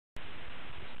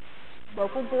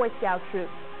local Boy Scout troop.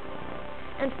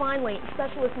 And finally,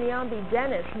 Specialist Niambi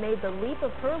Dennis made the leap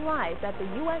of her life at the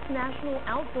U.S. National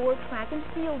Outdoor Track and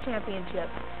Field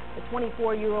Championships. The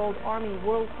 24-year-old Army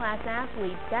world-class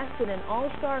athlete bested an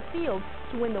all-star field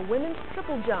to win the women's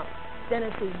triple jump.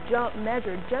 Dennis's jump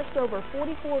measured just over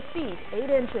 44 feet, 8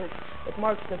 inches. It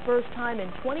marks the first time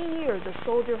in 20 years a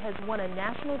soldier has won a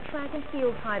national track and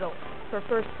field title. Her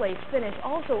first-place finish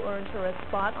also earned her a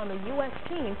spot on the U.S.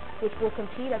 team, which will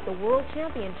compete at the World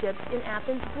Championships in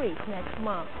Athens, Greece next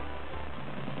month.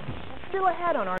 Still ahead on our